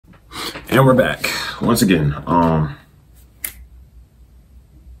And we're back once again.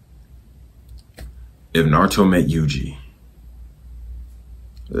 If Naruto met Yuji,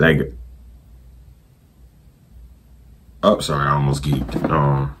 like, oh, sorry, I almost geeked.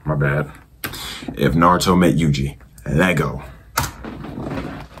 My bad. If Naruto met Yuji, Lego.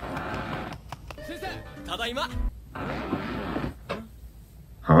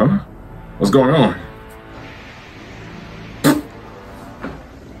 Huh? What's going on?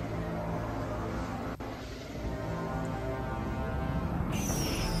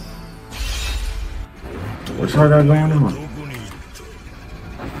 What's all that going on?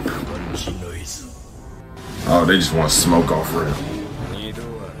 Oh, they just want to smoke off real.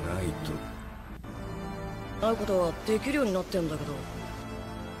 会うことはできるようになってんだけど。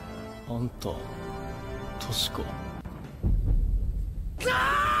あんた、確か。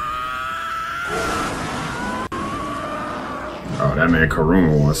Oh, that man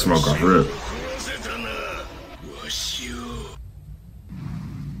Karuma want to smoke off real.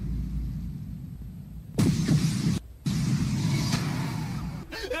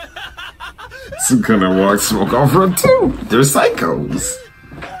 Sukuna walk smoke off real too. They're psychos.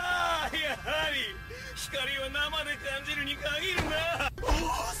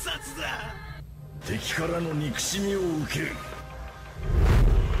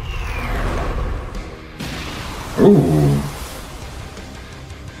 Ooh.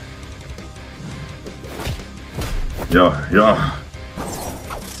 Yeah.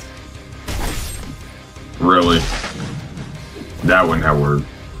 Really? That wouldn't have worked.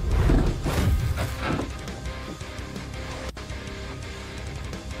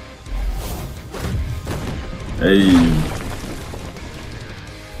 Hey.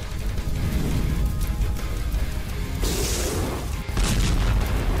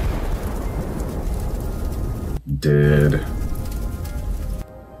 Dead.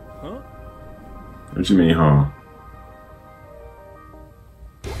 Huh? What you mean, huh?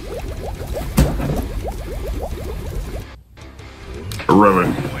 Really?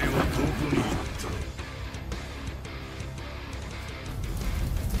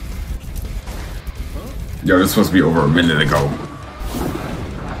 Yo, this is supposed to be over a minute ago.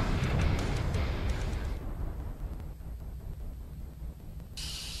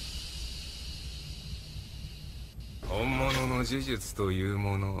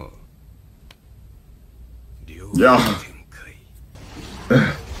 Yeah.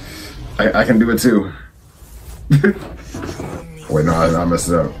 I can do it too. Wait, no, I messed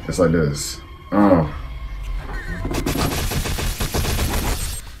it up. It's like this. Oh,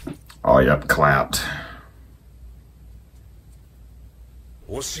 yep, clapped.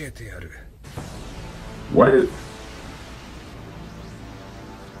 What?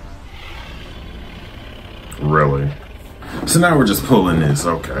 Really? So now we're just pulling this,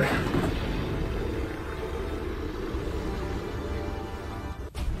 okay.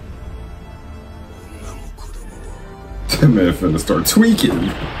 That man finna start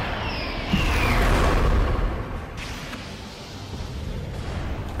tweaking.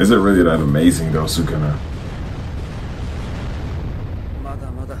 Is it really that amazing though, Sukuna?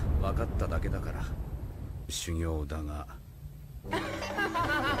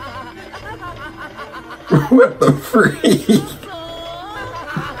 What the freak?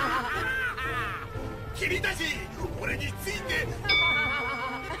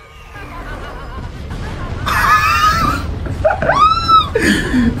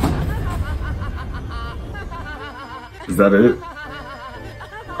 Is that it?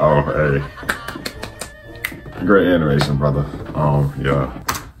 Oh, hey. Great animation, brother. Yeah.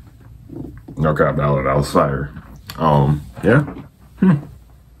 No crap, that was fire. Yeah.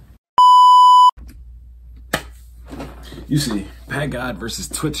 You see, Pat God versus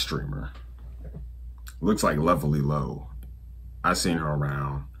Twitch streamer. Looks like Lovely Low. I seen her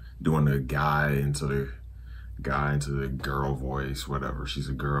around doing the guy into the girl voice, whatever. She's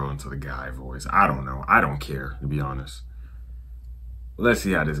a girl into the guy voice. I don't know. I don't care, to be honest. Let's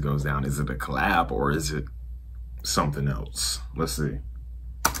see how this goes down. Is it a collab or is it something else? Let's see.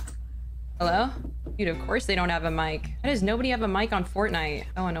 Hello? Dude, of course they don't have a mic. Why does nobody have a mic on Fortnite?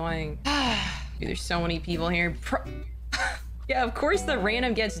 So annoying. Dude, there's so many people here. Yeah, of course the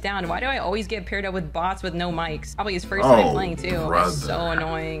random gets down. Why do I always get paired up with bots with no mics? Probably his first time playing too. Brother. So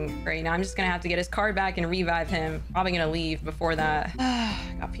annoying. Great, now I'm just gonna have to get his card back and revive him. Probably gonna leave before that.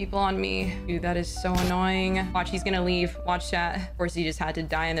 Got people on me. Dude, that is so annoying. Watch, he's gonna leave. Watch chat. Of course, he just had to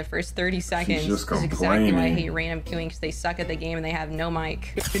die in the first 30 seconds. just This is exactly why I complaining. hate random queuing, because they suck at the game and they have no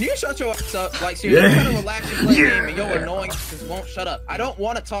mic. Can you shut your ass up? Like, seriously, Yeah. I'm trying to relax and play a game, and Yeah. your annoying just won't shut up. I don't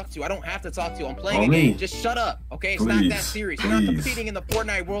want to talk to you. I don't have to talk to you. I'm playing Oh, a me. game. Just shut up, okay? It's not Please, that serious. You're not please. competing in the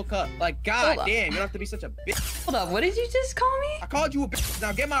Fortnite World Cup. Like, god Hold up. damn, you don't have to be such a bitch. Hold up, what did you just call me? I called you a bitch.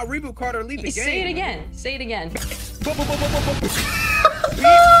 Now get my reboot card or leave the game. Say it again. Say it again. Boop, boop, boop, boop, boop, boop.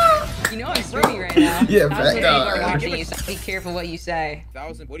 You know I'm streaming right now. Yeah, Thousands of back people are up. watching you, so be careful what you say.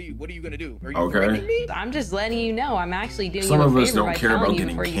 What are you gonna do? Are you Okay. threatening me? I'm just letting you know. I'm actually doing Some you a of us favor don't by care telling about you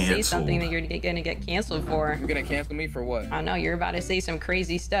getting before you say canceled. something that you're gonna get canceled for. You're gonna cancel me for what? I don't know, you're about to say some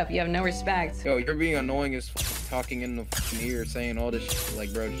crazy stuff. You have no respect. Yo, you're being annoying as talking in the ear, saying all this shit.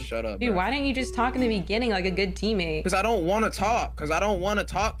 Like, bro, just shut up. Dude, bro. why didn't you just talk in the beginning like a good teammate? Because I don't want to talk. Because I don't want to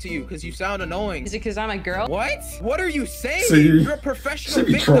talk to you. Because you sound annoying. Is it because I'm a girl? What? What are you saying? See, You're a professional she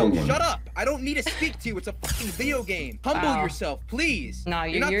be victim. trolling. Shut up. I don't need to speak to you. It's a fucking video game. Humble Wow. yourself, please. No,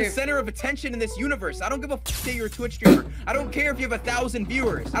 you're not the you're- center of attention in this universe. I don't give a fuck that you're a Twitch streamer. I don't care if you have 1,000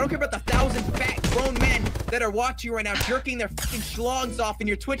 viewers. I don't care about the 1,000 fat grown men that are watching you right now, jerking their fucking schlogs off in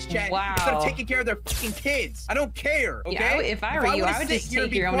your Twitch chat Wow. instead of taking care of their fucking kids. I don't care. Okay? Yeah, if I were you, wanna I would sit just here and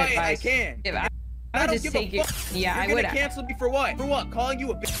take be your own quiet, advice. I can. If I I would don't just give take a your. fuck. Yeah, You're I would. gonna cancel me for what? For what? Calling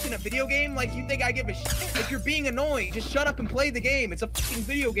you a bitch in a video game? Like, you think I give a shit? Like, you're being annoying. Just shut up and play the game. It's a fucking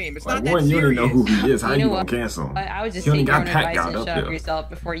video game. It's Like, not that one, you serious. don't know who he is. How You you know gonna what? cancel him? I would just He only take your got own Pat advice God and up shut up there. yourself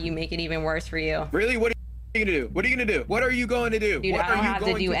before you make it even worse for you. Really? What are you gonna do? What are you gonna do? What are you going to do? Dude, what I don't are you have to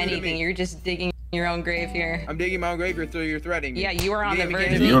going do to anything. me? You're just digging your own grave here. I'm digging my own grave. You're threatening me. Yeah, you were on the gonna verge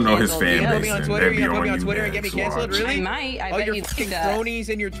get of me You don't know his canceled. fan You Yeah. put base. me on and Twitter. they be You put me on on you Twitter and get me next, canceled. watch. Really? I might. I All bet your you'd like fucking that. cronies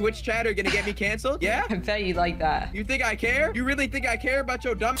in your Twitch chat are gonna get me canceled? Yeah? I bet you'd like that. You think I care? You really think I care about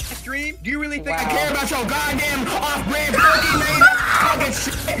your dumb stream? Do you really think I Wow. care about your goddamn off-brand Pokemon fucking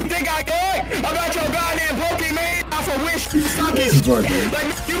shit? Think I care about your goddamn Pokemon off of Wish sucking Fucking- Like,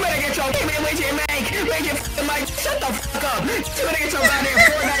 you better get your Pokemon with your make your fucking mic. Shut the fuck up. You better get your goddamn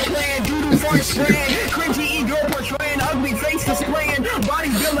Fortnite playing, doodoo fart spraying, cringy ego portraying, ugly face displaying, body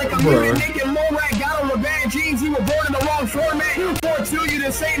built like a mutant Nick and Morak, got on the bad jeans, you were born in the wrong format. 4'2", you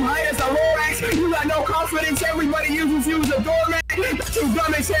the same height as the Lorax. You got no confidence, everybody uses you as a doormat. You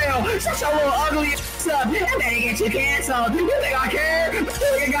dumb as hell. Shut your little ugly ass up. And then they get you canceled. You think I care? You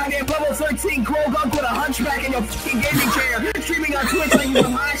think a goddamn level 13 Crow Gunk with a hunchback in your fucking gaming chair. Streaming on Twitch like you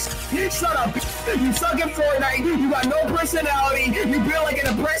some hot shit. Shut up. You suck at Fortnite. You got no personality. You build like an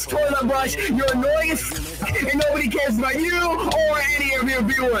oppressed toilet brush. You're annoying as fuck. And nobody cares about you or any of your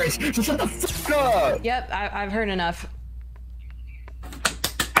viewers. So shut the fuck up. Yep, I've heard enough.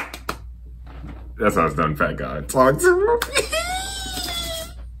 That's how it's done, fat guy. Talk to him.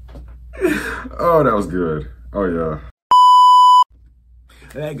 Oh, that was good. Oh, yeah.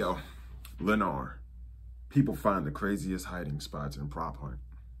 There you go. Lennar. People find the craziest hiding spots in prop hunt.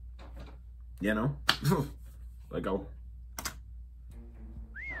 You know? Let go.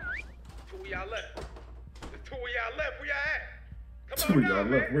 Two of y'all left. There's two of y'all left. Where y'all at? Two Come of on y'all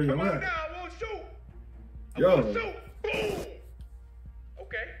now, left. man. Where y'all Come on at? now. I won't shoot. I Yo. won't shoot. Boom.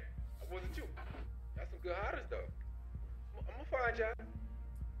 Okay. I wasn't you. Y'all some good hiders, though. I'm gonna find y'all.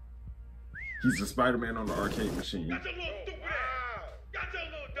 He's the Spider-Man on the arcade machine. Got your little stupid ass. Got your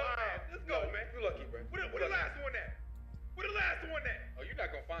little dumb ass. Let's go, man. You lucky, bro. Where the last one at? Where the last one at? Oh, you're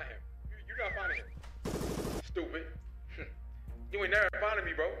not gonna find him. You're not finding him. Stupid. You ain't never finding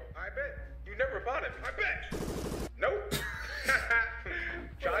me, bro. I bet. You never finding me. I bet. Nope.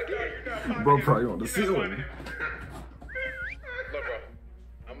 Try again. Bro probably on the ceiling. Look, bro.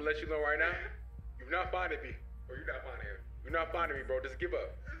 I'm gonna let you know right now. You're not finding me. Or you're not finding him. You're not finding me, bro. Just give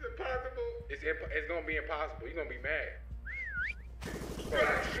up. It's impossible. It's gonna be impossible. You're gonna be mad. Bro,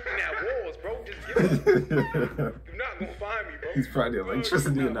 you're shooting at walls, bro. Just give up. You're not gonna find me, bro. He's probably the Bro,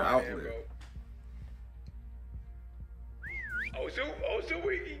 electricity you're in the not finding outlet. him, bro. Oh, shoot.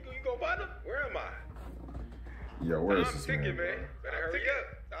 Where you gonna find him? Where am I? Yo, where is I'm this ticking, man, man. bro? Better hurry up.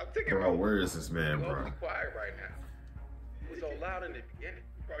 I'm ticking, Bro, where is this man, You're bro? be quiet right now. It was so loud in the beginning.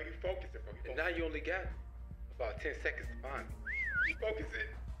 Bro, you focusing, bro. And now you only got about 10 seconds to find me. You focusing.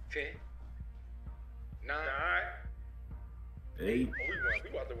 10, 9, 8. Oh, we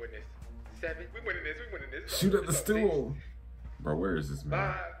about to win this. 7, we winning this. Shoot at the It's up, stool. Bro, where is this 6,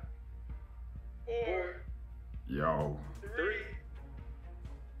 man? 5, 4, Yo. 3,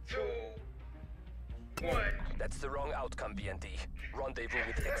 2, 1. That's the wrong outcome, BND. Rendezvous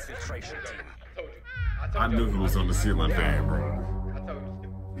with exfiltration team. I told you. I knew he was on the ceiling fan, bro. I told you.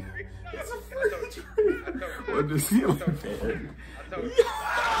 What the ceiling fan? I told you.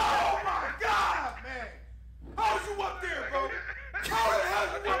 Oh my God, man! How's you up there, bro? How the hell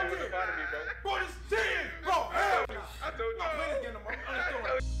you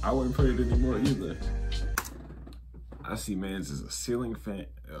I wouldn't play it anymore either. I see man's is a ceiling fan,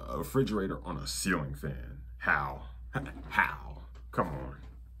 a refrigerator on a ceiling fan. How? How? Come on.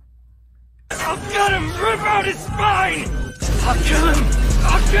 I'll cut him! Rip out his spine! I'll kill him!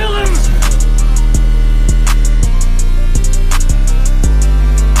 I'll kill